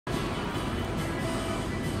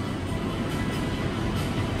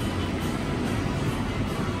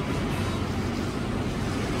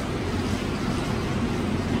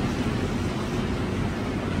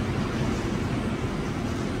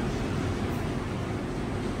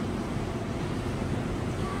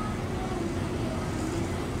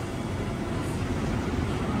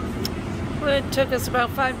It took us about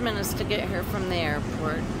 5 minutes to get here from the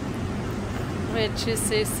airport, which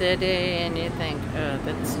is a city, and you think, oh,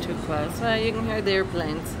 that's too close. Well, you can hear the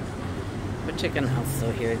airplanes, but you can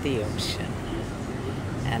also hear the ocean,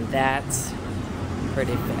 and that's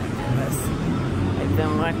pretty fabulous. I've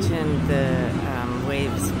been watching the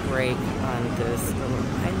waves break on this little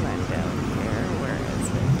island out here. Where is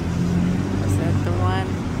it? Is that the one?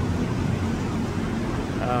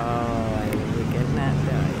 Oh, I will be getting that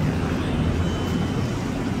down.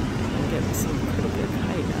 I'm getting some pretty good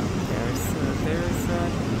height out there. So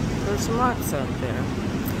there's some rocks out there.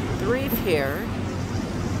 The reef here,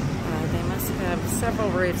 they must have several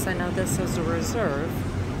reefs. I know this is a reserve.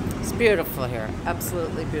 It's beautiful here,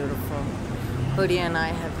 absolutely beautiful. Hoodie and I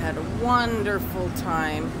have had a wonderful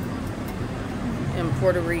time in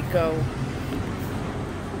Puerto Rico,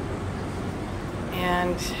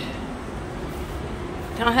 and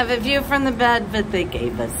don't have a view from the bed, but they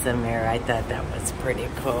gave us some air. I thought that was pretty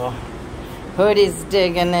cool. Hoodie's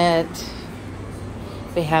digging it.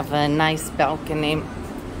 We have a nice balcony, a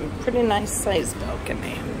pretty nice sized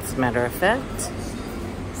balcony, as a matter of fact.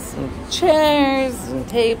 Some chairs and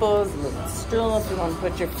tables, a little stool if you want to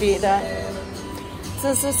put your feet up.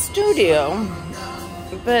 This is a studio,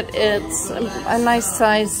 but it's a nice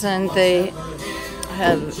size, and they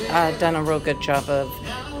have done a real good job of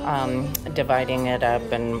dividing it up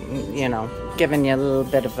and, you know, giving you a little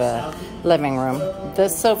bit of a living room.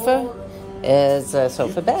 This sofa is a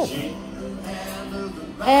sofa bed.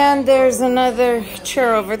 And there's another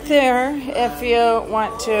chair over there if you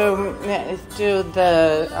want to do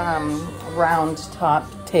the round top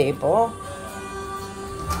table.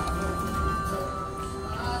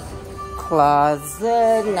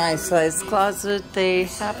 Closet, nice size closet. They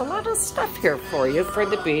have a lot of stuff here for you for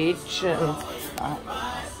the beach. And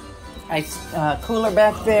ice cooler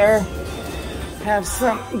back there. Have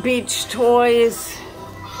some beach toys,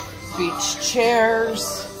 beach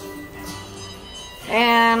chairs,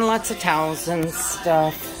 and lots of towels and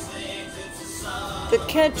stuff. The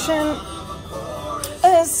kitchen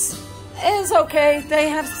is okay. They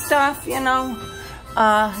have stuff, you know.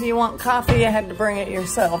 You want coffee, you had to bring it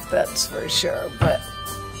yourself, that's for sure. But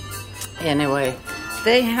anyway,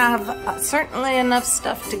 they have certainly enough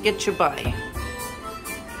stuff to get you by.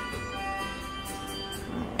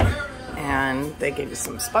 And they give you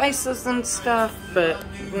some spices and stuff, but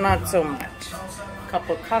not so much. A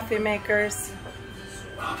couple coffee makers.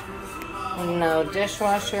 No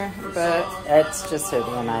dishwasher, but it's just Hoodie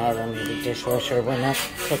and I don't need a dishwasher. We're not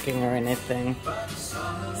cooking or anything.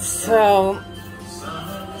 So,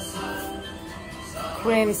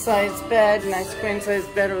 queen size bed, nice queen size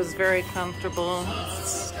bed. It was very comfortable.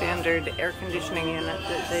 Standard air conditioning unit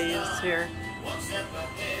that they use here.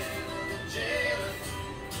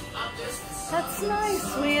 That's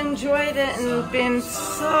nice. We enjoyed it, and being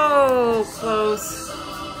so close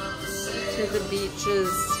to the beaches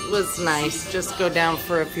was nice. Just go down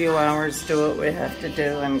for a few hours, do what we have to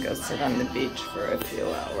do, and go sit on the beach for a few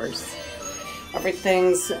hours.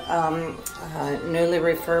 Everything's newly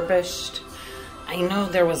refurbished. I know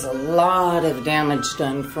there was a lot of damage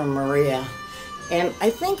done from Maria, and I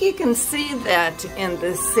think you can see that in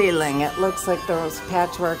the ceiling. It looks like there was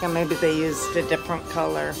patchwork, and maybe they used a different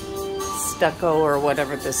color stucco or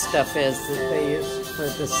whatever this stuff is that they used for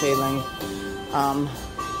the ceiling.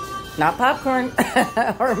 Not popcorn,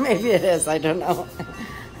 or maybe it is, I don't know.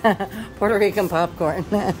 Puerto Rican popcorn.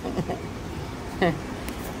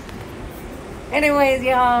 Anyways,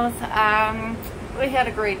 y'all, we had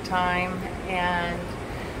a great time, and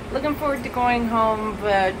looking forward to going home,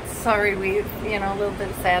 but sorry, you know, a little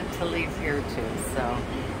bit sad to leave here too. So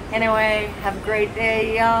anyway, have a great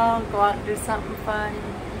day, y'all. Go out and do something fun.